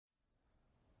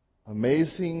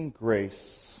Amazing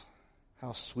grace,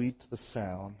 how sweet the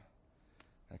sound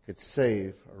that could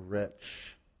save a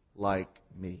wretch like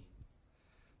me.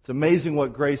 It's amazing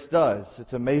what grace does.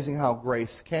 It's amazing how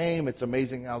grace came. It's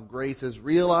amazing how grace is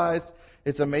realized.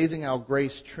 It's amazing how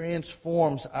grace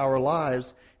transforms our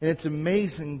lives. And it's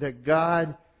amazing that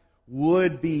God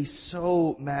would be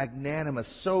so magnanimous,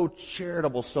 so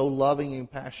charitable, so loving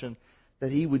and passionate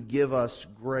that He would give us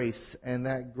grace, and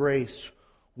that grace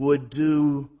would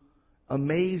do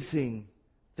amazing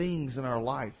things in our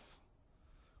life.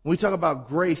 When we talk about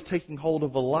grace taking hold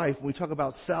of a life, when we talk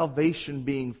about salvation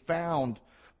being found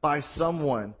by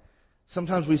someone,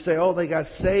 sometimes we say, oh, they got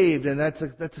saved, and that's a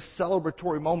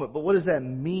celebratory moment. But what does that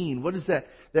mean? What is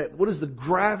what is the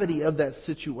gravity of that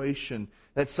situation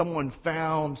that someone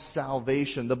found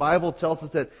salvation? The Bible tells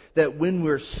us that when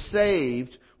we're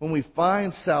saved, when we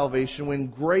find salvation, when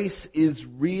grace is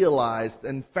realized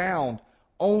and found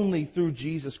only through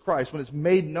Jesus Christ, when it's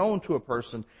made known to a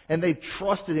person and they've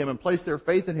trusted Him and placed their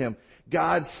faith in Him,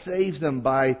 God saves them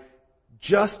by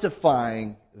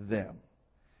justifying them.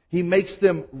 He makes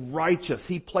them righteous.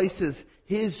 He places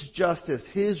His justice,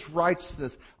 His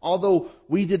righteousness. Although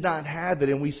we did not have it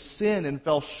and we sinned and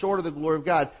fell short of the glory of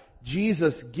God,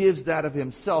 Jesus gives that of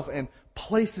Himself and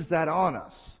places that on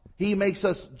us. He makes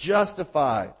us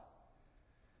justified.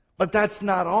 But that's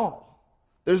not all.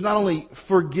 There's not only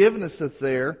forgiveness that's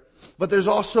there, but there's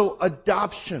also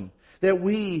adoption, that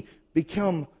we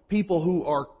become people who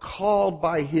are called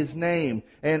by His name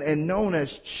and known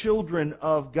as children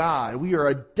of God. We are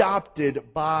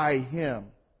adopted by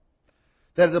Him.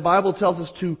 That the Bible tells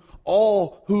us to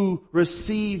all who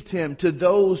received Him, to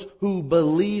those who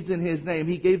believed in His name,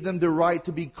 He gave them the right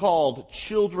to be called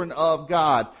children of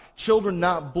God. Children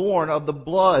not born of the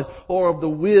blood or of the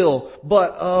will,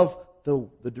 but of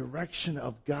the direction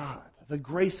of God, the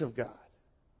grace of God.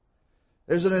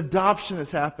 There's an adoption that's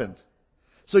happened.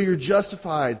 So you're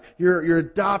justified, you're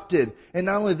adopted. And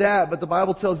not only that, but the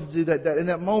Bible tells us that in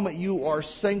that moment you are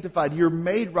sanctified. You're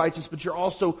made righteous, but you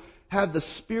also have the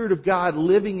Spirit of God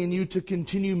living in you to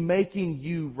continue making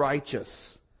you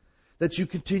righteous. That you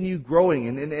continue growing.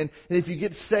 And if you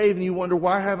get saved and you wonder,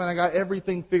 why haven't I got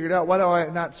everything figured out? Why do I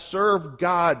not serve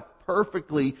God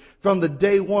perfectly from the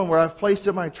day one where I've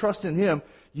placed my trust in Him?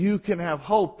 You can have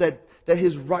hope that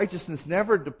His righteousness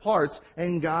never departs,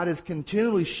 and God is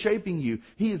continually shaping you.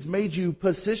 He has made you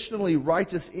positionally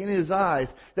righteous in His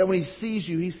eyes, that when He sees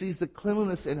you, He sees the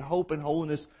cleanliness and hope and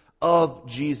holiness of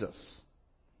Jesus.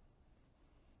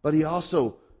 But He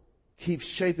also keeps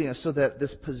shaping us so that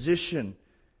this position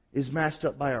is matched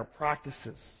up by our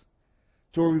practices,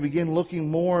 to where we begin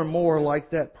looking more and more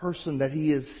like that person that He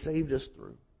has saved us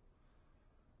through.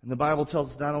 And the Bible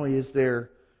tells us not only is there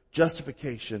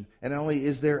justification, and not only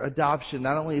is there adoption,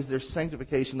 not only is there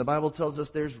sanctification, the Bible tells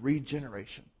us there's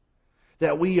regeneration.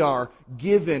 That we are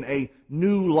given a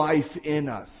new life in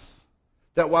us.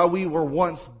 That while we were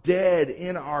once dead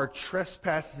in our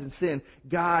trespasses and sin,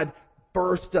 God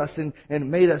birthed us and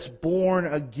made us born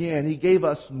again. He gave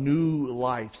us new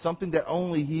life, something that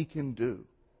only He can do.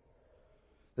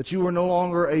 That you are no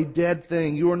longer a dead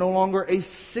thing. You are no longer a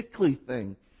sickly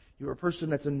thing. You're a person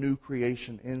that's a new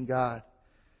creation in God.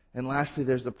 And lastly,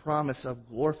 there's the promise of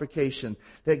glorification,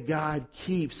 that God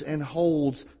keeps and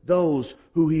holds those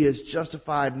who He has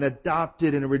justified and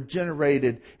adopted and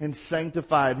regenerated and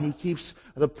sanctified. And He keeps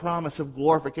the promise of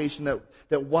glorification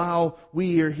that while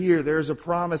we are here, there's a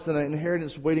promise and an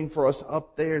inheritance waiting for us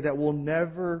up there that will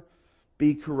never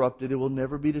be corrupted. It will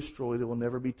never be destroyed. It will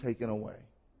never be taken away.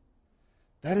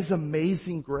 That is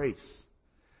amazing grace.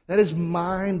 That is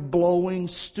mind-blowing,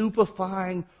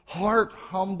 stupefying,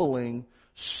 heart-humbling,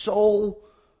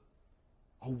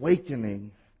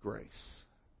 soul-awakening grace.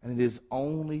 And it is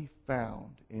only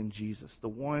found in Jesus, the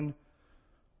one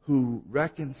who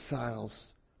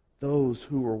reconciles those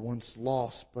who were once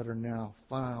lost but are now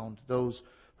found, those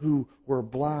who were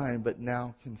blind but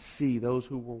now can see, those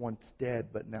who were once dead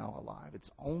but now alive.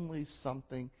 It's only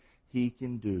something He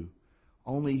can do.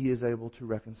 Only He is able to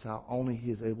reconcile. Only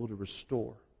He is able to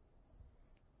restore.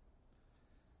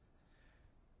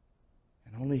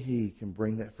 And only He can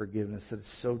bring that forgiveness that is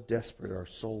so desperate our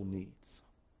soul needs.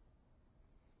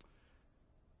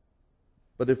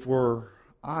 But if we're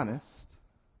honest,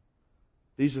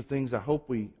 these are things I hope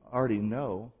we already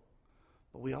know,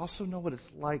 but we also know what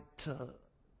it's like to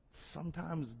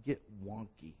sometimes get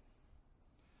wonky.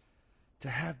 To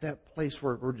have that place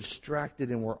where we're distracted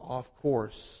and we're off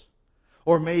course.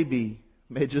 Or maybe,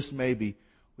 just maybe,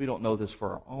 we don't know this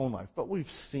for our own life, but we've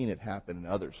seen it happen in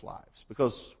others' lives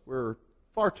because we're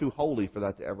far too holy for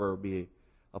that to ever be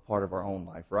a part of our own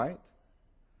life, right?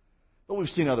 But we've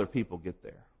seen other people get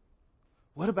there.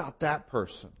 What about that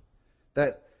person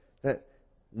that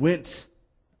went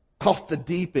off the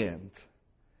deep end?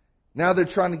 Now they're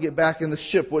trying to get back in the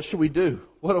ship. What should we do?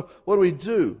 What do we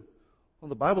do? Well,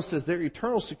 the Bible says their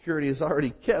eternal security is already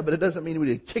kept, but it doesn't mean we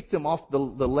need to kick them off the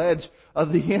ledge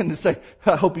of the end and say,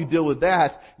 I hope you deal with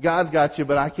that. God's got you,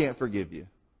 but I can't forgive you.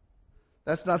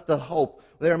 That's not the hope.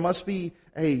 There must be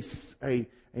a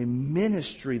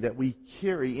ministry that we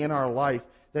carry in our life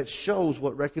that shows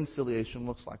what reconciliation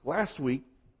looks like. Last week,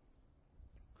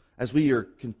 as we are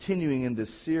continuing in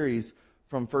this series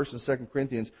from 1st and 2nd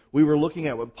Corinthians, we were looking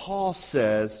at what Paul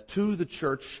says to the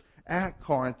church at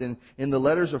Corinth in the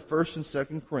letters of 1st and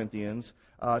 2nd Corinthians,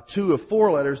 2 of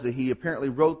 4 letters that he apparently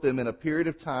wrote them in a period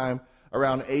of time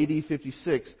around AD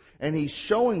 56, and he's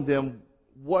showing them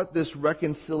what this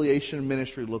reconciliation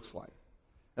ministry looks like.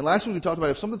 And last week we talked about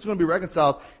if something's going to be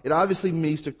reconciled, it obviously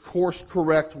means to course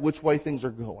correct which way things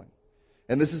are going.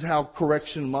 And this is how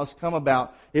correction must come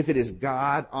about if it is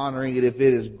God honoring it, if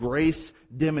it is grace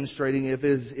demonstrating, if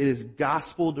it is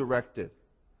gospel directed.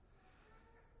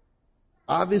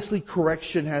 Obviously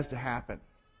correction has to happen.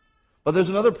 But there's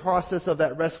another process of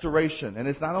that restoration. And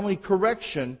it's not only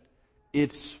correction,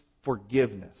 it's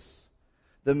forgiveness.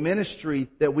 The ministry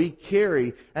that we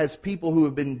carry as people who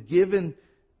have been given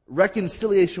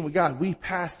reconciliation with God, we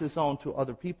pass this on to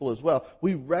other people as well.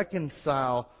 We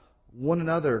reconcile one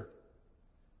another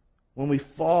when we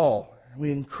fall.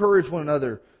 We encourage one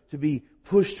another to be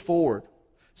pushed forward.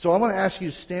 So I'm going to ask you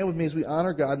to stand with me as we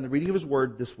honor God in the reading of His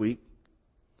Word this week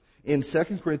in 2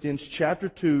 Corinthians chapter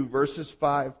 2, verses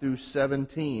 5 through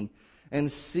 17,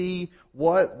 and see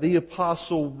what the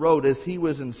apostle wrote as he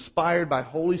was inspired by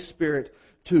Holy Spirit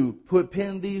to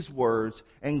pen these words,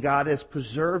 and God has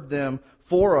preserved them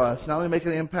for us, not only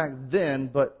making an impact then,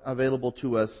 but available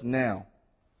to us now.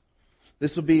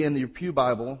 This will be in your Pew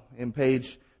Bible in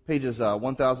pages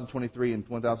 1023 and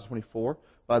 1024.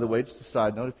 By the way, just a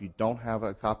side note, if you don't have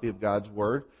a copy of God's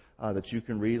Word that you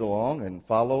can read along and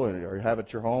follow or have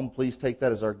at your home, please take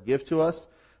that as our gift to us.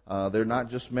 They're not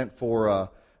just meant for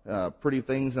pretty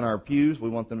things in our pews. We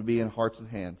want them to be in hearts and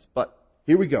hands. But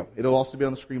here we go. It'll also be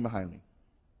on the screen behind me.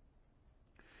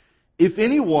 If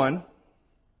anyone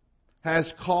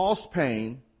has caused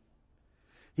pain,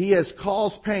 he has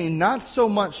caused pain not so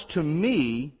much to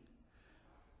me,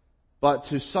 but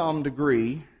to some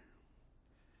degree,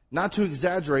 not to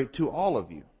exaggerate, to all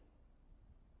of you.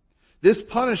 This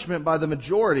punishment by the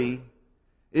majority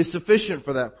is sufficient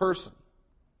for that person.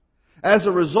 As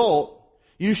a result,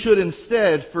 you should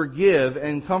instead forgive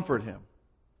and comfort him.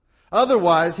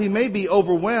 Otherwise, he may be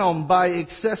overwhelmed by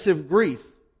excessive grief.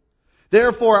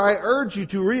 Therefore, I urge you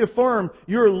to reaffirm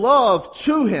your love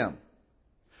to him.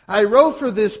 I wrote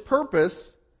for this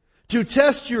purpose, to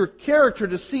test your character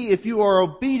to see if you are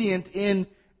obedient in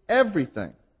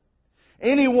everything.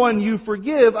 Anyone you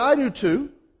forgive, I do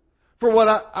too. For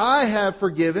what I have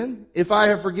forgiven, if I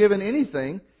have forgiven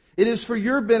anything, it is for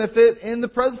your benefit in the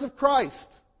presence of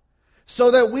Christ,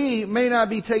 so that we may not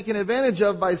be taken advantage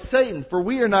of by Satan, for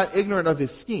we are not ignorant of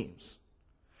his schemes.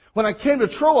 When I came to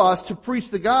Troas to preach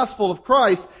the gospel of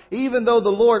Christ, even though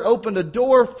the Lord opened a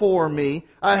door for me,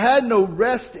 I had no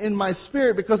rest in my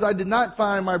spirit because I did not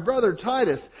find my brother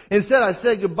Titus. Instead, I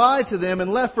said goodbye to them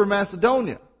and left for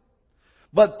Macedonia.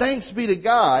 But thanks be to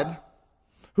God,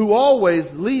 who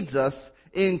always leads us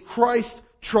in Christ's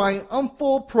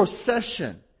triumphal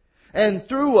procession, and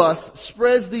through us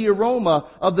spreads the aroma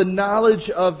of the knowledge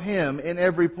of Him in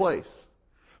every place.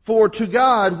 For to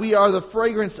God we are the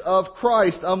fragrance of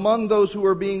Christ among those who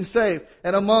are being saved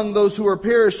and among those who are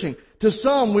perishing. To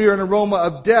some we are an aroma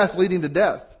of death leading to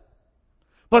death,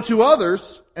 but to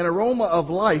others an aroma of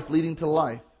life leading to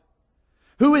life.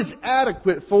 Who is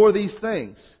adequate for these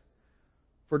things?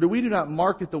 For we do not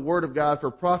market the word of God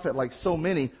for profit like so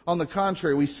many. On the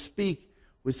contrary, we speak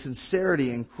with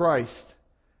sincerity in Christ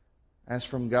as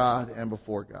from God and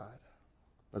before God.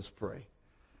 Let's pray.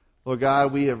 Lord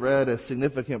God, we have read a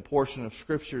significant portion of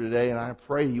Scripture today, and I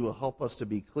pray you will help us to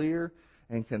be clear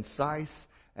and concise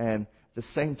and at the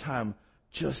same time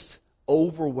just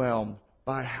overwhelmed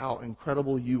by how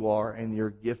incredible you are and your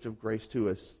gift of grace to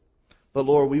us. But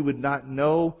Lord, we would not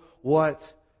know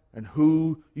what and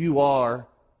who you are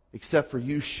except for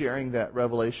you sharing that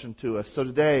revelation to us. So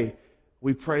today,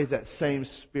 we pray that same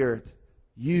Spirit,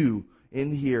 you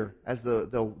in here as the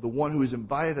one who has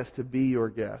invited us to be your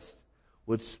guest,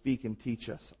 would speak and teach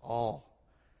us all.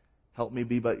 Help me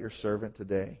be but your servant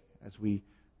today as we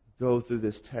go through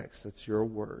this text. That's your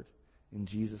word. In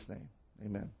Jesus' name,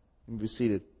 amen. You can be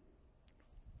seated.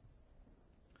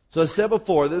 So as I said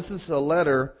before, this is a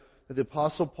letter that the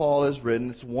Apostle Paul has written.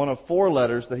 It's one of 4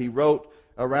 letters that he wrote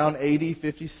around AD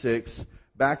 56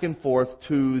 back and forth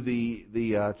to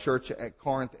the church at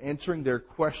Corinth, answering their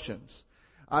questions.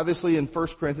 Obviously, in 1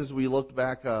 Corinthians, we looked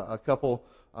back a couple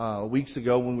weeks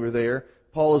ago when we were there.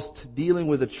 Paul is dealing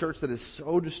with a church that is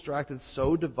so distracted,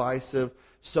 so divisive,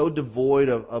 so devoid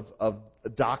of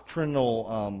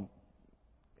doctrinal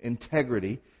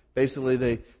integrity. Basically,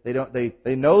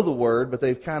 they know the word, but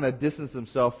they've kind of distanced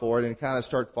themselves for it and kind of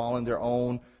start following their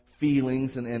own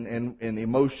feelings and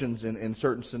emotions in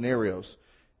certain scenarios.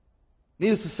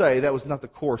 Needless to say, that was not the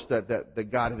course that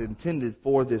God had intended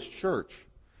for this church.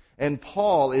 And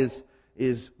Paul is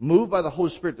moved by the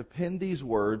Holy Spirit to pen these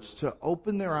words, to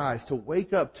open their eyes, to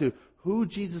wake up to who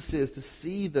Jesus is, to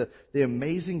see the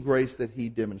amazing grace that He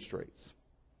demonstrates.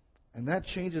 And that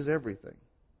changes everything.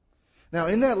 Now,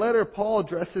 in that letter, Paul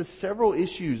addresses several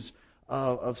issues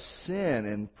of sin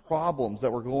and problems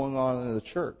that were going on in the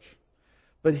church.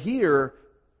 But here,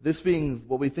 this being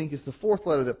what we think is the fourth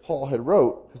letter that Paul had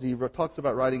wrote, because he talks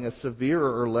about writing a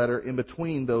severer letter in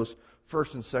between those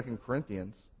 1st and 2nd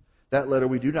Corinthians. That letter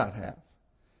we do not have.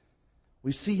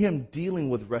 We see him dealing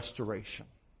with restoration.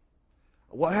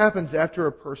 What happens after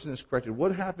a person is corrected?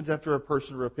 What happens after a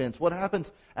person repents? What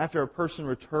happens after a person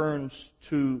returns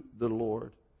to the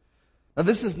Lord? Now,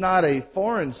 this is not a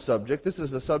foreign subject. This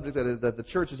is a subject that the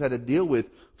church has had to deal with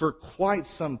for quite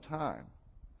some time.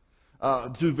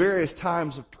 Through various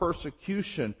times of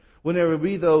persecution, when there would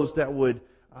be those that would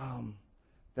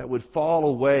fall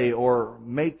away or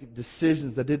make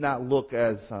decisions that did not look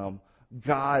as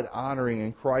God honoring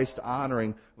and Christ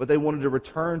honoring, but they wanted to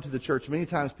return to the church. Many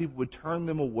times people would turn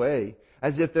them away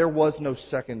as if there was no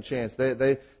second chance.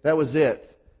 That was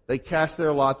it. They cast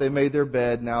their lot, they made their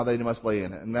bed, now they must lay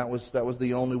in it. And that was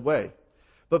the only way.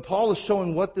 But Paul is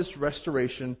showing what this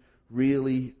restoration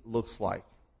really looks like.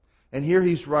 And here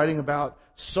he's writing about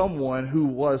someone who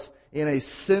was in a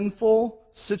sinful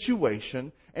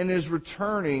situation and is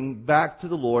returning back to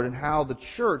the Lord, and how the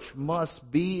church must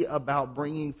be about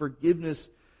bringing forgiveness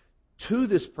to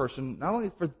this person, not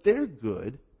only for their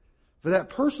good, for that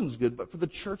person's good, but for the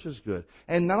church's good.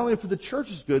 And not only for the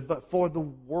church's good, but for the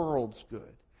world's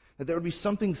good. That there would be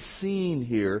something seen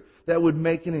here that would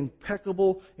make an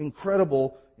impeccable,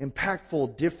 incredible,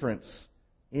 impactful difference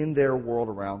in their world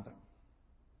around them.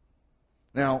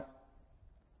 Now,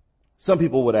 some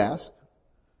people would ask,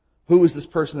 who is this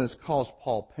person that has caused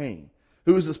Paul pain?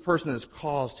 Who is this person that has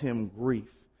caused him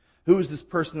grief? Who is this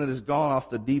person that has gone off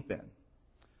the deep end?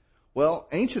 Well,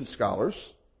 ancient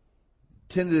scholars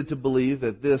tended to believe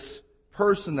that this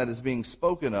person that is being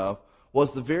spoken of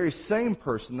was the very same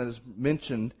person that is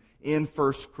mentioned in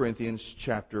 1 Corinthians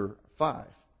chapter 5.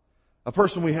 A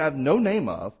person we have no name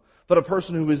of, but a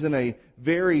person who is in a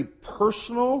very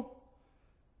personal,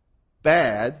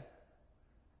 bad,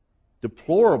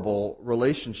 deplorable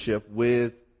relationship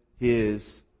with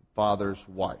his father's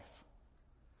wife.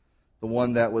 The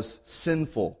one that was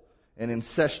sinful and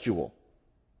incestual.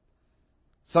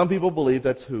 Some people believe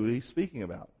that's who he's speaking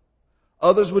about.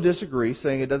 Others would disagree,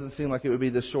 saying it doesn't seem like it would be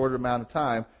this short amount of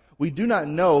time. We do not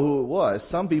know who it was.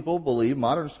 Some people believe,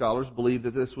 modern scholars believe,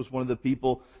 that this was one of the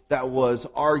people that was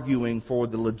arguing for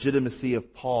the legitimacy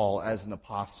of Paul as an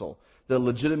apostle, the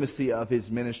legitimacy of his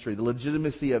ministry, the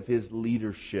legitimacy of his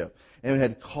leadership, and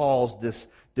had caused this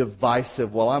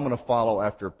divisive, well, I'm going to follow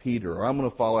after Peter, or I'm going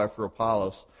to follow after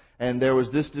Apollos. And there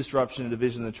was this disruption and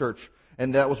division in the church,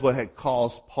 and that was what had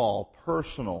caused Paul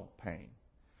personal pain.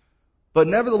 But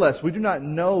nevertheless, we do not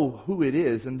know who it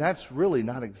is, and that's really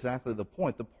not exactly the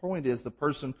point. The point is the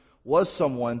person was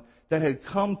someone that had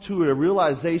come to a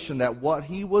realization that what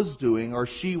he was doing, or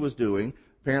she was doing,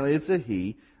 apparently it's a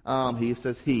he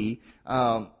says he,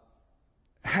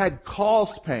 had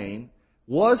caused pain,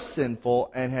 was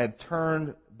sinful, and had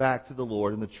turned back to the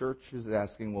Lord. And the church is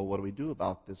asking, well, what do we do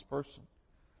about this person?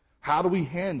 How do we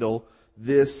handle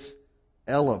this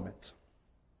element?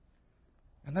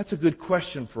 And that's a good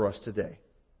question for us today.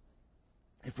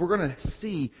 If we're going to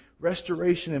see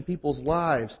restoration in people's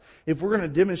lives, if we're going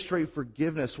to demonstrate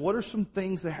forgiveness, what are some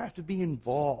things that have to be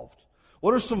involved?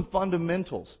 What are some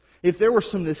fundamentals? If there were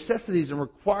some necessities and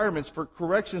requirements for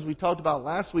corrections we talked about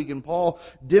last week, and Paul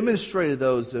demonstrated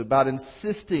those about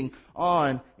insisting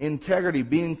on integrity,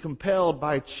 being compelled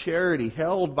by charity,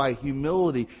 held by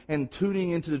humility, and tuning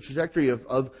into the trajectory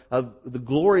of the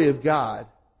glory of God.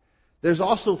 There's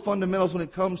also fundamentals when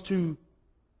it comes to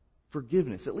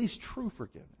forgiveness, at least true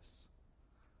forgiveness.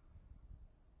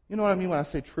 You know what I mean when I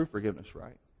say true forgiveness,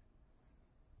 right?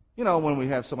 You know, when we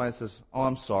have somebody that says, oh,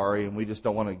 I'm sorry, and we just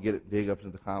don't want to dig up into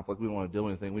the conflict, we don't want to do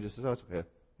anything, we just say, oh, it's okay,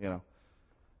 you know.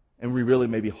 And we really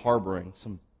may be harboring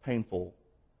some painful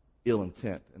ill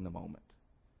intent in the moment.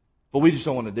 But we just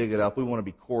don't want to dig it up. We want to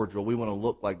be cordial. We want to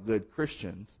look like good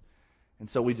Christians. And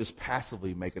so we just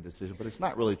passively make a decision. But it's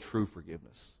not really true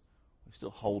forgiveness. We still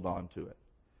hold on to it.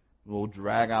 We'll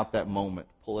drag out that moment,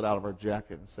 pull it out of our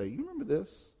jacket and say, you remember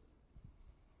this?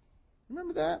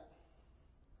 Remember that?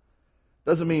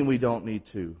 Doesn't mean we don't need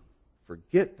to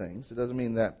forget things. It doesn't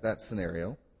mean that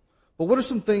scenario. But what are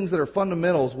some things that are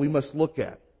fundamentals we must look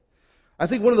at? I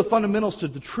think one of the fundamentals to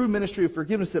the true ministry of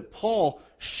forgiveness that Paul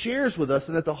shares with us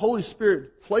and that the Holy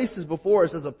Spirit places before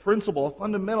us as a principle, a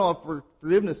fundamental of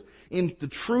forgiveness in the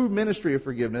true ministry of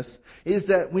forgiveness is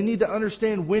that we need to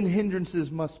understand when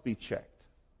hindrances must be checked.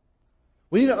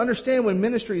 We need to understand when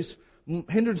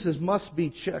hindrances must be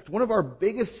checked. One of our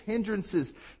biggest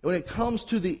hindrances when it comes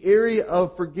to the area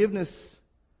of forgiveness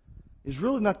is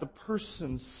really not the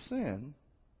person's sin.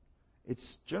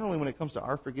 It's generally when it comes to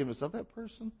our forgiveness of that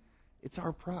person, it's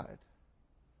our pride.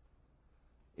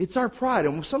 It's our pride.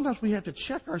 And sometimes we have to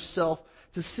check ourselves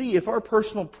to see if our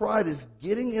personal pride is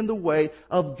getting in the way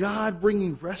of God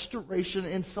bringing restoration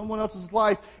in someone else's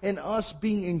life and us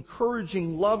being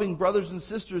encouraging, loving brothers and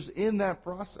sisters in that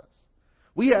process.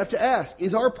 We have to ask,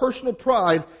 is our personal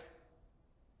pride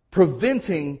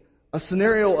preventing a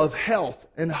scenario of health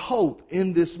and hope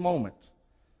in this moment?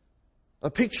 A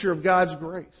picture of God's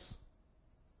grace.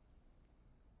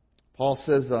 Paul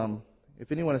says,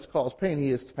 if anyone has caused pain,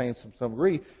 he is pain to some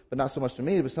degree, but not so much to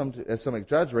me, but some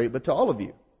exaggerate, but to all of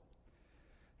you.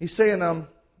 He's saying,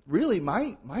 really,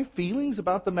 my feelings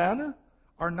about the matter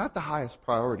are not the highest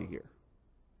priority here.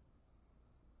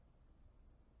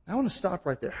 I want to stop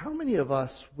right there. How many of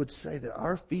us would say that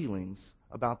our feelings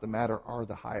about the matter are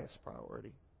the highest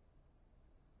priority?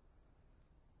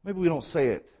 Maybe we don't say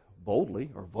it boldly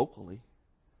or vocally,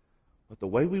 but the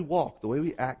way we walk, the way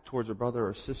we act towards a brother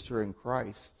or sister in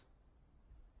Christ,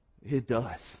 it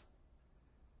does.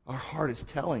 Our heart is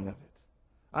telling of it.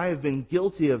 I have been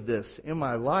guilty of this in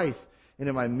my life and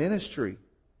in my ministry.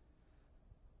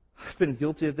 I've been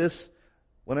guilty of this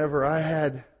whenever I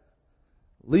had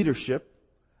leadership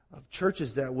of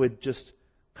churches that would just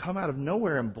come out of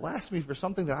nowhere and blast me for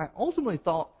something that I ultimately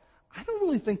thought, I don't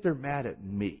really think they're mad at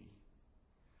me.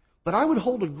 But I would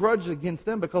hold a grudge against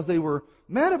them because they were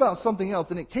mad about something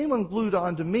else and it came unglued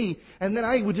onto me, and then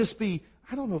I would just be,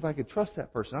 I don't know if I could trust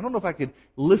that person. I don't know if I could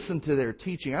listen to their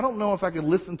teaching. I don't know if I could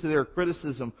listen to their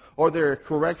criticism or their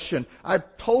correction. I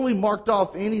totally marked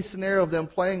off any scenario of them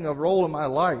playing a role in my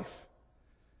life.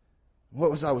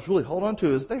 I was really holding on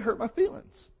to is they hurt my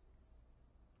feelings.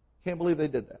 Can't believe they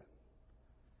did that.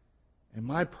 And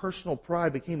my personal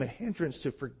pride became a hindrance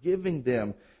to forgiving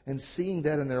them and seeing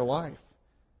that in their life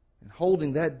and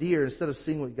holding that dear instead of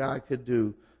seeing what God could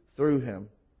do through him.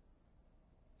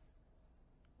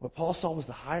 What Paul saw was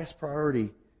the highest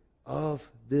priority of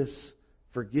this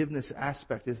forgiveness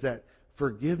aspect is that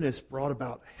forgiveness brought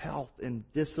about health and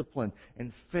discipline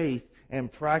and faith and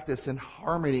practice and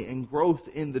harmony and growth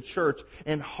in the church,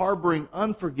 and harboring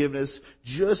unforgiveness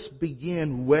just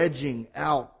began wedging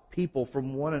out people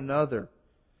from one another.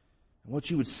 And what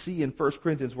you would see in 1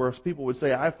 Corinthians where people would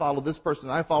say, I follow this person,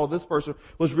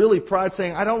 was really pride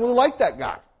saying, I don't really like that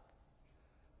guy.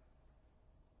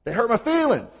 They hurt my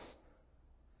feelings.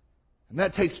 And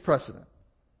that takes precedent.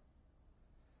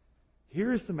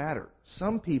 Here's the matter.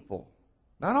 Some people,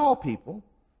 not all people,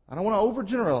 I don't want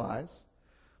to overgeneralize,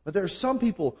 but there are some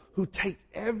people who take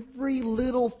every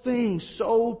little thing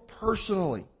so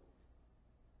personally.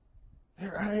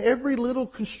 Every little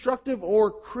constructive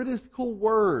or critical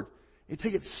word, they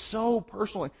take it so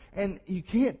personally. And you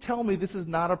can't tell me this is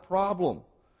not a problem.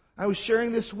 I was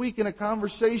sharing this week in a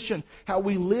conversation how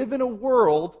we live in a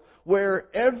world where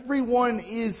everyone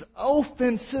is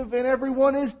offensive and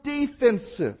everyone is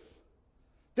defensive.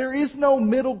 There is no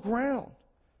middle ground.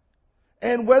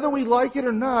 And whether we like it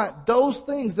or not, those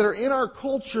things that are in our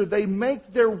culture, they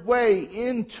make their way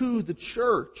into the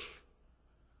church.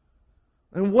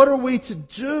 And what are we to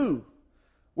do?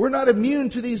 We're not immune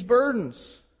to these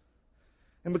burdens.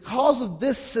 And because of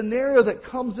this scenario that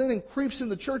comes in and creeps in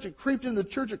the church, it creeped in the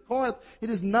church at Corinth, it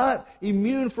is not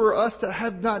immune for us to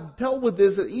have not dealt with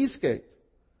this at Eastgate.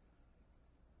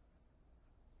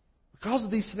 Because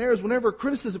of these scenarios, whenever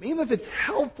criticism, even if it's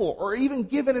helpful or even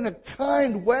given in a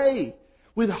kind way,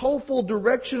 with hopeful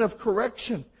direction of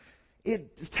correction,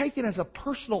 it is taken as a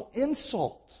personal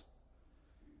insult.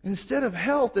 Instead of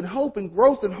health and hope and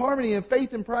growth and harmony and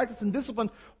faith and practice and discipline,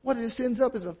 what it ends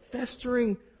up is a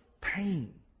festering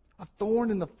pain, a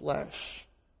thorn in the flesh.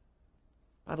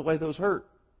 By the way, those hurt.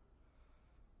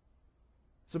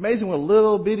 It's amazing what a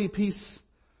little bitty piece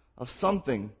of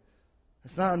something,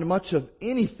 it's not much of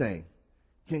anything,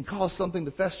 can cause something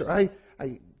to fester. I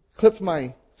clipped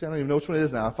See, I don't even know which one it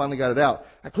is now. I finally got it out.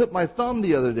 I clipped my thumb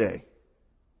the other day.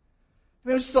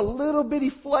 And it was just a little bitty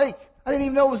flake. I didn't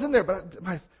even know it was in there, but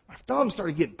my thumb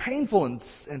started getting painful and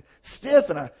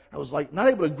stiff, and I was like not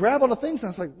able to grab on the things. And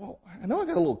I was like, well, I know I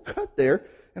got a little cut there.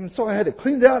 And so I had to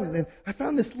clean it out, and then I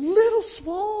found this little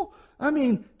small,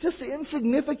 just an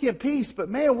insignificant piece, but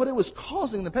man, what it was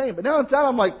causing the pain. But now it's out,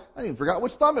 I'm like, I even forgot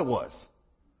which thumb it was.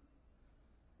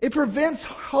 It prevents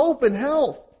hope and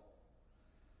health.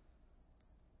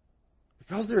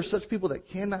 Because there are such people that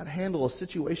cannot handle a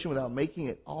situation without making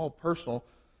it all personal,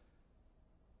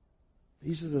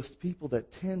 these are the people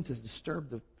that tend to disturb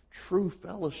the true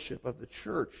fellowship of the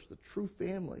church, the true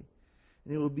family.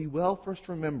 And it would be well for us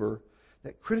to remember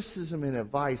that criticism and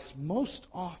advice most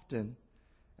often,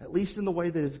 at least in the way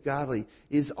that is godly,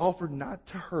 is offered not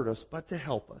to hurt us, but to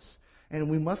help us. And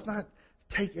we must not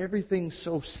take everything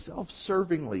so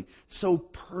self-servingly, so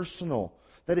personal,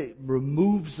 that it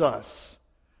removes us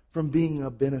from being a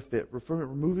benefit,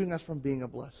 removing us from being a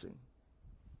blessing.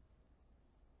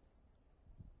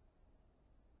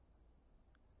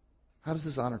 How does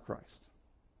this honor Christ?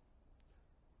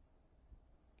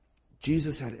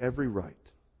 Jesus had every right,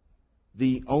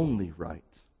 the only right,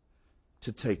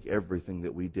 to take everything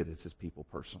that we did as His people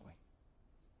personally.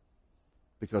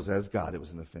 Because as God, it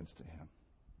was an offense to Him.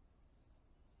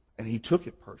 And He took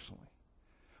it personally.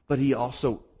 But He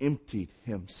also emptied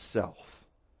Himself,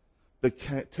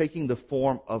 taking the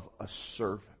form of a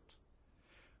servant.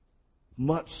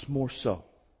 Much more so,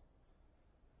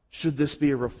 should this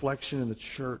be a reflection in the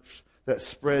church that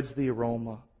spreads the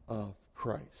aroma of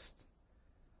Christ.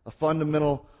 A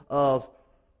fundamental of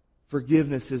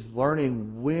forgiveness is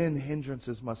learning when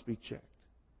hindrances must be checked.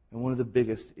 And one of the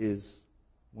biggest is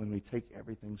when we take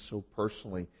everything so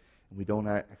personally and we don't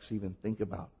actually even think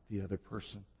about the other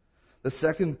person. The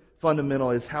second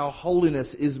fundamental is how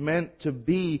holiness is meant to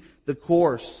be the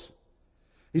course.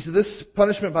 He said this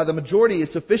punishment by the majority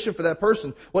is sufficient for that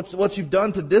person. What you've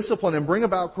done to discipline and bring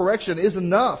about correction is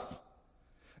enough.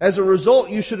 As a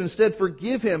result, you should instead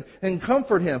forgive him and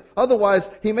comfort him. Otherwise,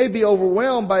 he may be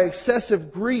overwhelmed by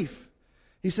excessive grief.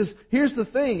 He says, here's the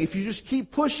thing. If you just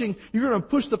keep pushing, you're going to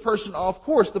push the person off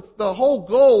course. The whole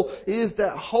goal is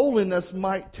that holiness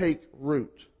might take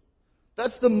root.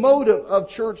 That's the motive of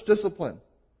church discipline.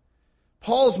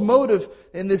 Paul's motive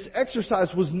in this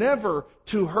exercise was never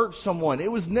to hurt someone.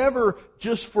 It was never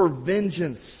just for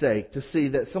vengeance sake to see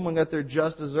that someone got their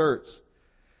just deserts.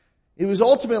 It was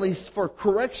ultimately for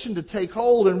correction to take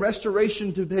hold and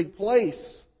restoration to take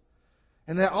place.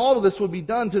 And that all of this would be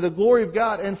done to the glory of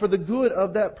God and for the good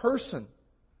of that person.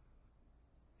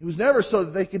 It was never so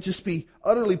that they could just be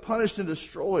utterly punished and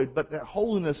destroyed, but that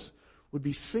holiness would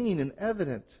be seen and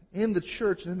evident in the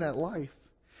church and in that life.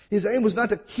 His aim was not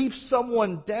to keep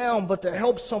someone down, but to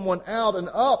help someone out and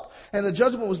up. And the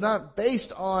judgment was not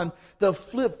based on the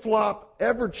flip-flop,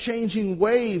 ever-changing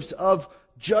waves of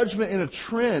judgment in a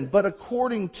trend, but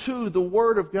according to the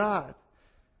Word of God.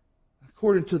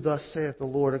 According to thus saith the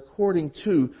Lord, according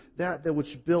to that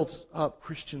which built up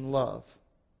Christian love.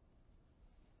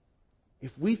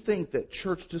 If we think that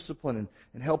church discipline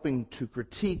and helping to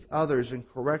critique others and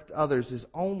correct others is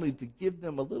only to give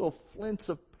them a little flints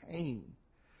of pain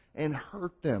and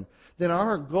hurt them, then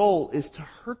our goal is to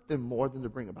hurt them more than to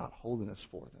bring about holiness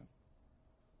for them.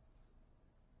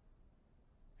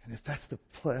 And if that's the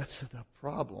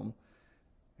problem,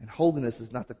 and holiness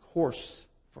is not the course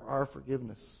for our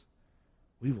forgiveness,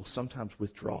 we will sometimes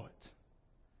withdraw it.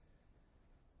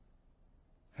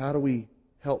 How do we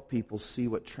help people see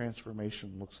what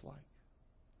transformation looks like?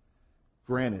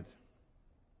 Granted,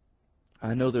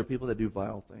 I know there are people that do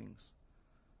vile things,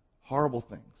 horrible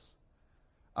things.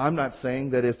 I'm not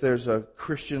saying that if there's a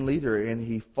Christian leader and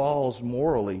he falls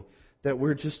morally, that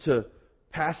we're just to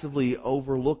passively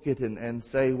overlook it and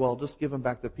say, well, just give him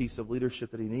back the piece of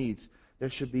leadership that he needs. There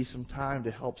should be some time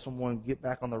to help someone get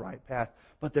back on the right path,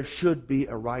 but there should be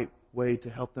a right way to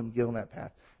help them get on that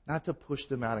path, not to push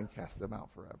them out and cast them out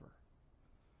forever.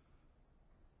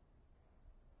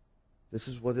 This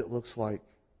is what it looks like.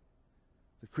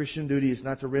 The Christian duty is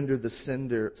not to render the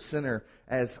sinner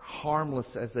as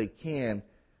harmless as they can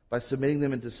by submitting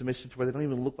them into submission to where they don't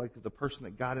even look like the person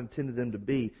that God intended them to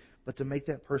be, but to make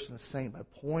that person a saint by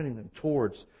pointing them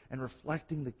towards and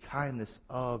reflecting the kindness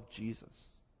of Jesus.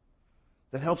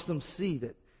 That helps them see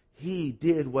that He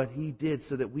did what He did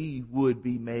so that we would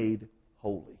be made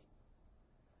holy.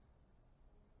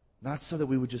 Not so that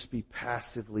we would just be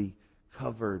passively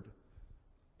covered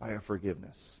by our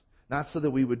forgiveness. Not so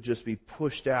that we would just be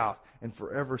pushed out and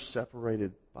forever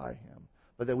separated by Him,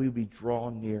 but that we would be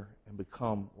drawn near and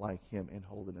become like Him in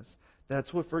holiness.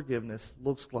 That's what forgiveness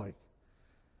looks like.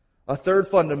 A third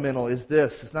fundamental is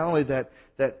this. It's not only that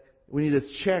we need to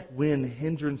check when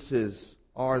hindrances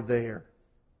are there,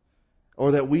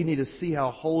 or that we need to see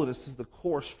how holiness is the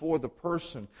course for the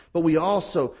person, but we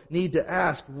also need to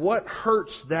ask, what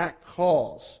hurts that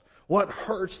cause? What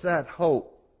hurts that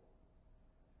hope?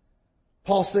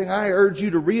 Paul's saying, I urge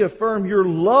you to reaffirm your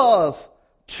love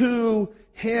to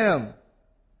Him.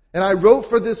 And I wrote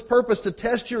for this purpose, to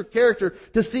test your character,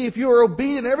 to see if you are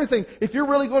obedient in everything. If you're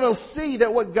really going to see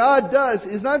that what God does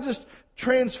is not just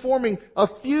transforming a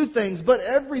few things, but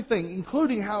everything,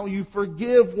 including how you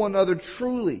forgive one another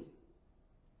truly.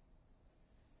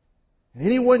 And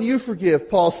anyone you forgive,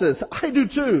 Paul says, I do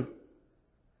too.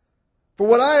 For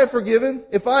what I have forgiven,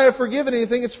 if I have forgiven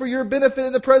anything, it's for your benefit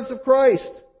in the presence of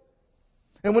Christ.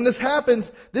 And when this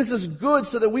happens, this is good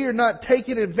so that we are not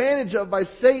taken advantage of by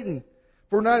Satan.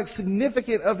 For we're not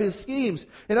significant of his schemes.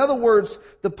 In other words,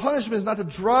 the punishment is not to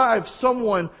drive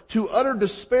someone to utter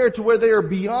despair to where they are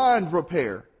beyond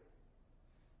repair.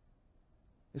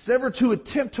 It's never to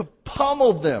attempt to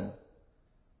pummel them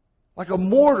like a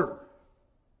mortar.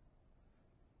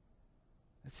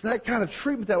 It's that kind of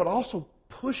treatment that would also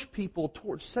push people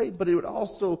towards Satan, but it would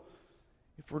also,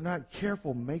 if we're not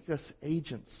careful, make us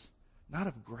agents, not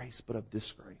of grace, but of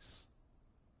disgrace.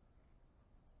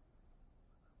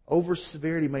 Over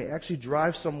severity may actually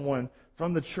drive someone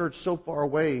from the church so far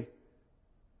away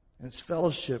in its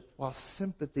fellowship, while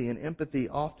sympathy and empathy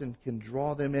often can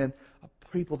draw them in. A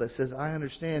people that says, I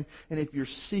understand. And if you're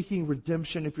seeking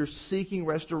redemption, if you're seeking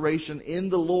restoration in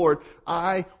the Lord,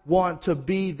 I want to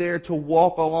be there to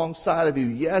walk alongside of you.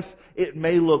 Yes, it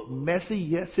may look messy.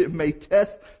 Yes, it may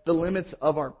test the limits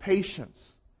of our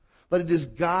patience. But it is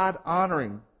God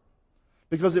honoring,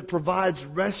 because it provides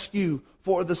rescue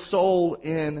for the soul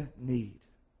in need.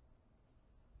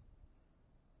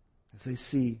 As they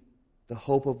see the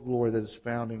hope of glory that is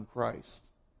found in Christ,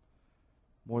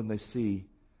 more than they see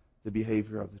the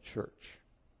behavior of the church.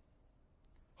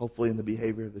 Hopefully in the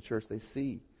behavior of the church they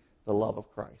see the love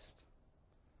of Christ.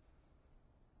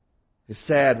 It's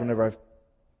sad whenever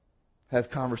I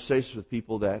have conversations with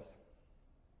people that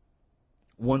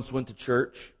once went to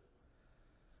church.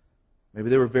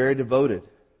 Maybe they were very devoted.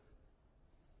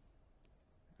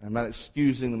 I'm not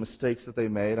excusing the mistakes that they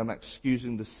made. I'm not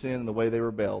excusing the sin and the way they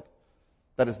rebelled.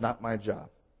 That is not my job.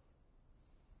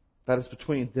 That is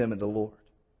between them and the Lord.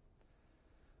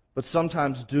 But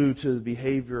sometimes due to the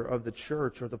behavior of the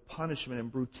church or the punishment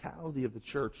and brutality of the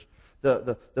church,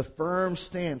 the firm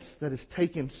stance that is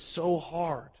taken so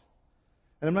hard.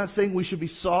 And I'm not saying we should be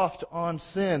soft on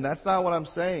sin. That's not what I'm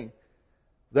saying.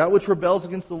 That which rebels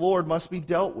against the Lord must be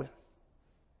dealt with.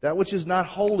 That which is not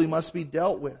holy must be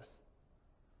dealt with.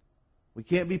 We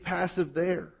can't be passive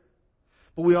there.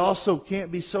 But we also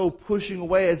can't be so pushing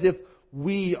away as if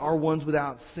we are ones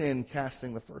without sin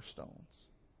casting the first stones.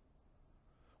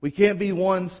 We can't be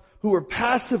ones who are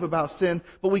passive about sin,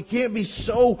 but we can't be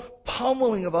so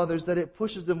pummeling of others that it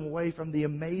pushes them away from the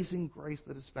amazing grace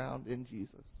that is found in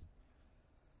Jesus.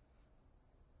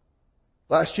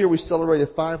 Last year we celebrated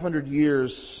 500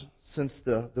 years since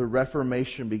the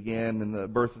Reformation began and the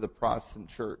birth of the Protestant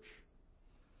church.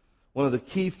 One of the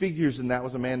key figures in that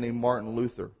was a man named Martin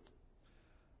Luther.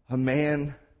 A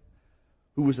man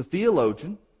who was a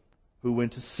theologian, who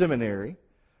went to seminary,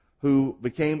 who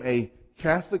became a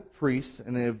Catholic priest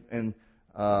and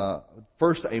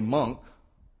first a monk,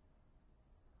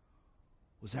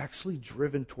 was actually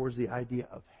driven towards the idea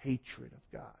of hatred of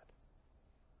God.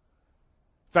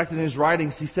 In fact, in his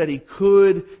writings, he said he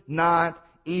could not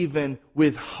even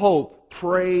with hope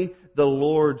pray the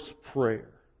Lord's Prayer.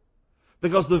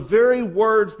 Because the very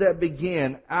words that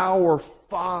begin, our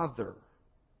Father,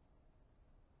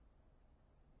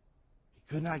 he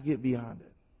could not get beyond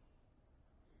it.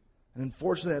 And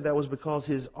unfortunately, that was because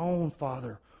his own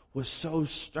father was so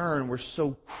stern, was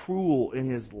so cruel in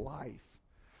his life,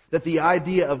 that the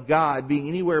idea of God being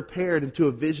anywhere paired into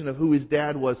a vision of who his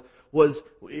dad was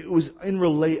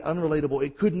unrelatable.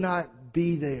 It could not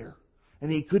be there.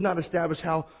 And he could not establish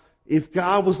how, if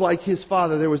God was like his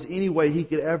father, there was any way he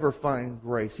could ever find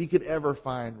grace. He could ever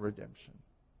find redemption.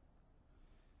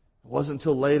 It wasn't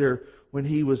until later when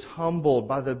he was humbled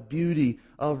by the beauty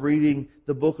of reading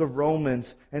the book of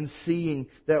Romans and seeing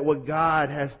that what God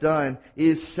has done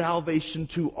is salvation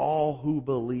to all who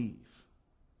believe.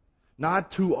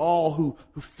 Not to all who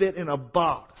fit in a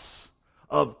box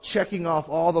of checking off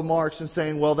all the marks and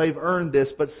saying, well, they've earned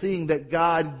this, but seeing that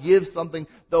God gives something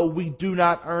though we do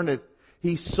not earn it.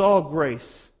 He saw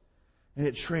grace and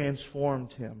it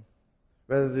transformed him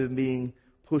rather than being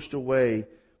pushed away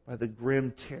by the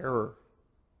grim terror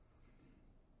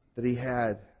that he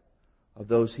had of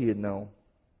those he had known.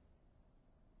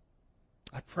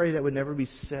 I pray that would never be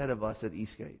said of us at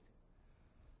Eastgate.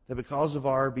 That because of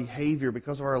our behavior,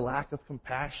 because of our lack of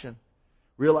compassion,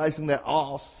 realizing that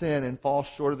all sin and fall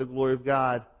short of the glory of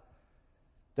God,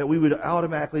 that we would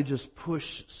automatically just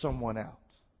push someone out.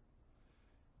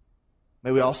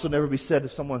 May we also never be said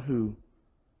of someone who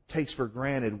takes for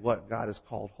granted what God has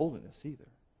called holiness either.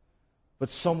 But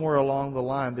somewhere along the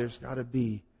line, there's got to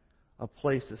be a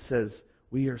place that says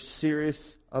we are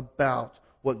serious about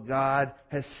what God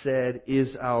has said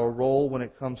is our role when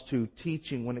it comes to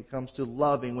teaching, when it comes to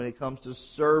loving, when it comes to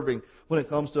serving, when it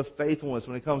comes to faithfulness,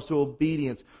 when it comes to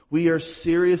obedience. We are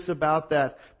serious about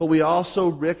that, but we also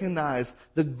recognize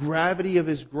the gravity of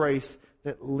His grace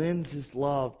that lends His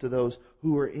love to those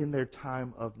who are in their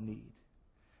time of need.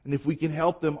 And if we can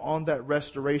help them on that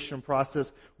restoration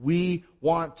process, we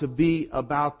want to be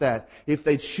about that. If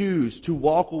they choose to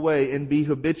walk away and be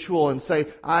habitual and say,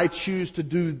 I choose to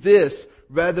do this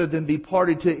rather than be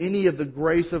party to any of the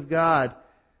grace of God,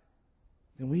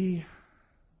 then we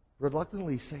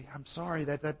reluctantly say, I'm sorry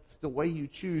that that's the way you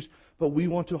choose, but we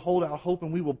want to hold out hope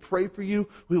and we will pray for you.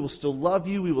 We will still love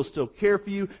you. We will still care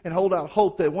for you and hold out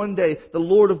hope that one day the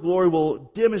Lord of glory will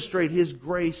demonstrate His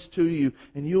grace to you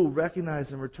and you'll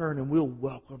recognize and return and we'll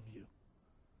welcome you.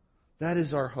 That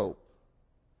is our hope.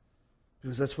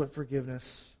 Because that's what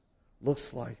forgiveness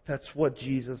looks like. That's what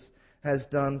Jesus has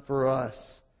done for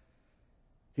us.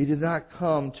 He did not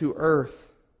come to earth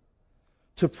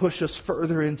to push us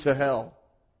further into hell.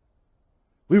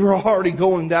 We were already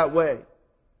going that way.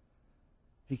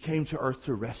 He came to earth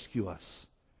to rescue us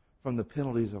from the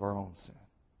penalties of our own sin.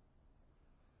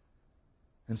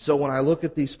 And so when I look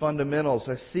at these fundamentals,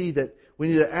 I see that we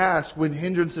need to ask when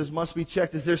hindrances must be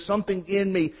checked. Is there something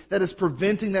in me that is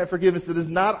preventing that forgiveness, that is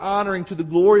not honoring to the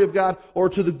glory of God or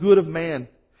to the good of man?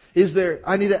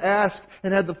 I need to ask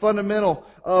and have the fundamental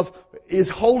of, is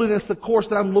holiness the course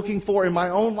that I'm looking for in my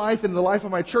own life, in the life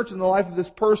of my church, in the life of this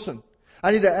person?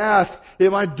 I need to ask,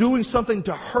 am I doing something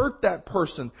to hurt that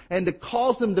person and to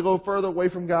cause them to go further away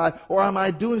from God? Or am I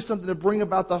doing something to bring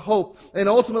about the hope? And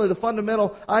ultimately the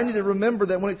fundamental, I need to remember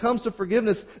that when it comes to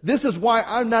forgiveness, this is why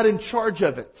I'm not in charge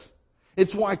of it.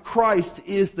 It's why Christ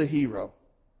is the hero.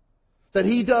 That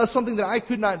He does something that I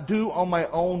could not do on my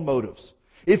own motives.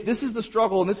 If this is the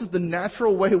struggle and this is the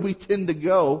natural way we tend to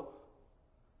go,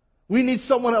 we need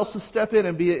someone else to step in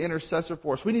and be an intercessor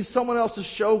for us. We need someone else to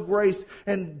show grace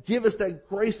and give us that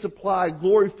grace supplied,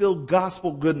 glory-filled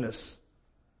gospel goodness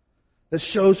that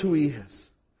shows who He is.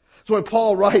 So when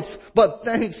Paul writes, but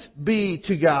thanks be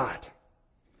to God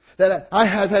that I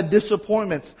have had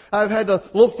disappointments. I've had to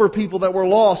look for people that were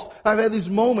lost. I've had these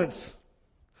moments.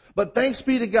 But thanks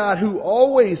be to God who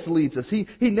always leads us. He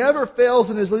never fails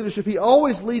in His leadership. He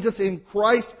always leads us in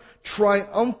Christ's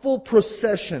triumphal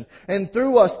procession, and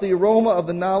through us the aroma of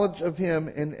the knowledge of Him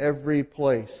in every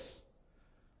place.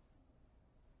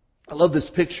 I love this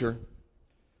picture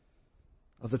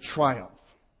of the triumph.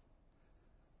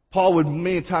 Paul would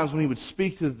many times when he would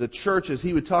speak to the churches,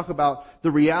 he would talk about the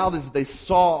realities that they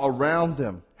saw around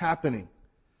them happening.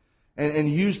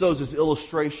 And use those as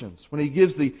illustrations. When he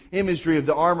gives the imagery of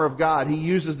the armor of God, he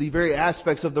uses the very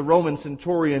aspects of the Roman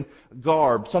centurion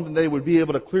garb, something they would be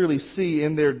able to clearly see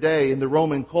in their day, in the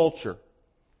Roman culture.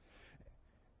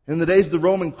 In the days of the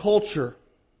Roman culture,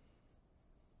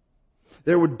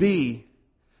 there would be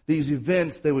these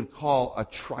events they would call a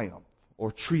triumph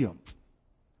or triumph.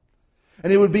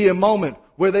 And it would be a moment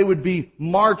where they would be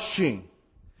marching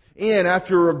in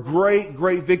after a great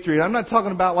victory. And I'm not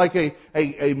talking about like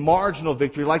a marginal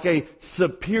victory, like a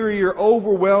superior,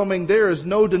 overwhelming, there is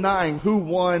no denying who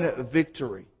won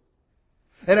victory.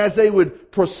 And as they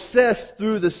would process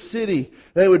through the city,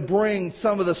 they would bring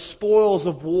some of the spoils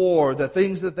of war, the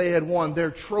things that they had won,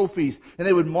 their trophies, and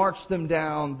they would march them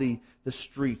down the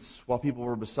streets while people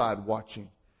were beside watching.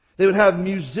 They would have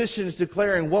musicians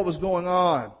declaring what was going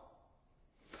on.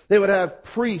 They would have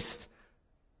priests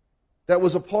that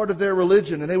was a part of their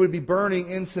religion, and they would be burning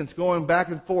incense, going back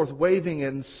and forth, waving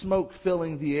it, and smoke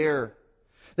filling the air.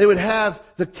 They would have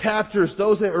the captors,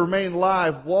 those that remain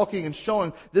alive, walking and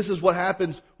showing this is what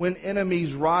happens when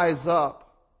enemies rise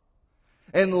up.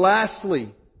 And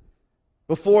lastly,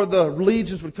 before the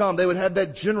legions would come, they would have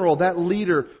that general, that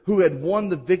leader who had won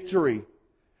the victory.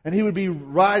 And he would be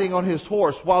riding on his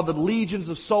horse while the legions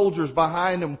of soldiers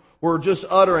behind him were just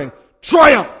uttering,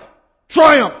 "Triumph!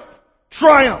 Triumph!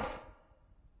 Triumph!"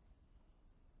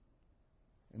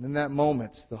 And in that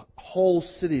moment, the whole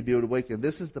city would be awakened.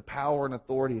 This is the power and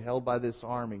authority held by this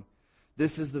army.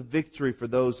 This is the victory for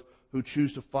those who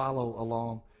choose to follow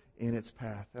along in its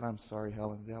path. And I'm sorry,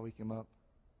 Helen, did I wake him up?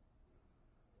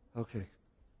 Okay.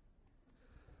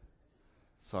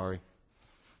 Sorry.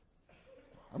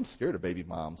 I'm scared of baby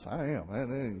moms. I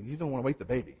am. You don't want to wake the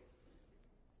baby.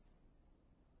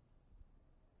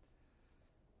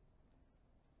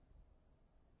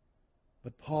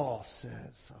 But Paul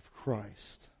says of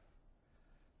Christ,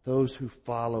 those who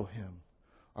follow him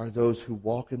are those who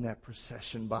walk in that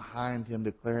procession behind him,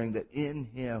 declaring that in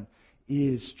him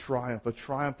is triumph, a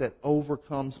triumph that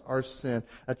overcomes our sin,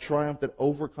 a triumph that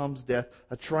overcomes death,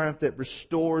 a triumph that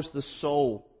restores the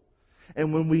soul.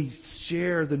 And when we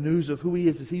share the news of who he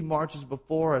is as he marches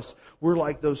before us, we're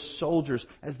like those soldiers.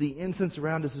 As the incense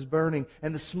around us is burning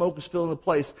and the smoke is filling the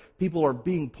place, people are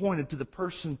being pointed to the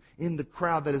person in the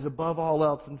crowd that is above all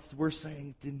else. And we're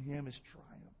saying, in him is triumph.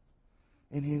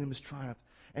 In him is triumph.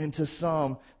 And to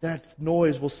some, that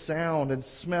noise will sound and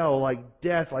smell like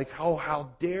death, like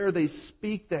how dare they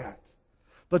speak that.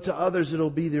 But to others, it'll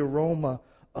be the aroma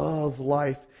of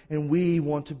life. And we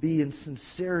want to be in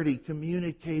sincerity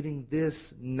communicating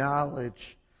this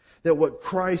knowledge that what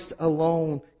Christ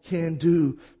alone can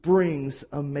do brings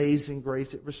amazing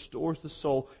grace. It restores the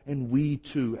soul. And we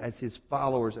too, as his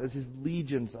followers, as his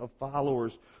legions of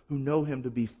followers who know him to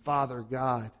be Father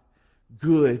God,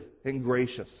 good and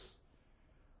gracious,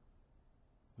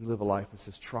 we live a life that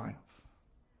says triumph,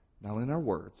 not only in our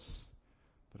words,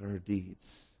 but our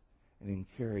deeds, and in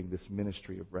carrying this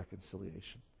ministry of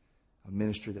reconciliation. A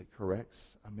ministry that corrects,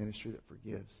 a ministry that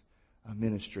forgives, a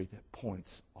ministry that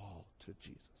points all to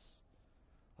Jesus.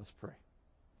 Let's pray.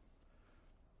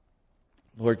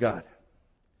 Lord God,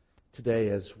 today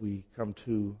as we come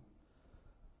to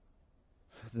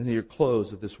the near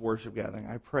close of this worship gathering,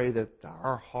 I pray that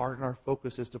our heart and our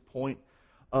focus is to point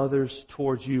others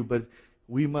towards you, but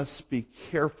we must be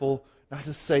careful not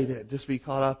to say that, just be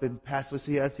caught up in passively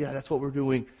say, yes, yeah, that's what we're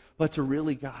doing, but to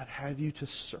really, God, have you to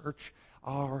search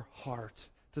our heart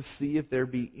to see if there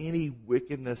be any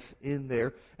wickedness in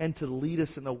there and to lead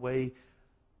us in a way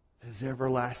that is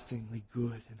everlastingly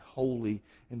good and holy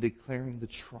and declaring the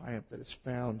triumph that is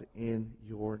found in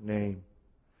your name.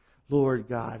 Lord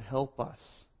God, help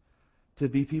us to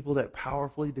be people that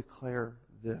powerfully declare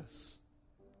this.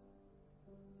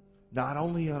 Not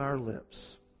only on our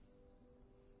lips,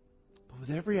 but with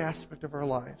every aspect of our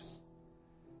lives.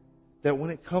 That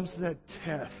when it comes to that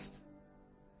test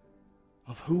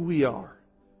of who we are,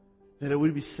 that it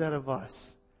would be said of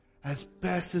us, as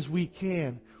best as we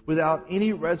can, without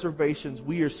any reservations,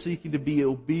 we are seeking to be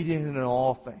obedient in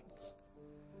all things.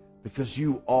 Because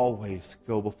you always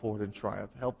go before it in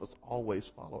triumph. Help us always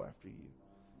follow after you.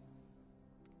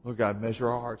 Lord God, measure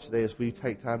our hearts today as we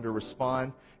take time to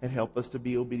respond and help us to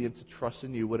be obedient to trust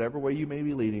in you. Whatever way you may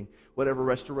be leading, whatever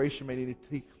restoration may need to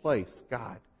take place,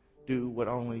 God, do what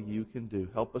only you can do.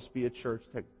 Help us be a church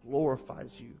that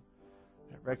glorifies you,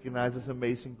 that recognizes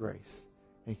amazing grace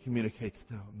and communicates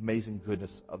the amazing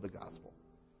goodness of the gospel.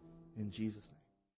 In Jesus' name.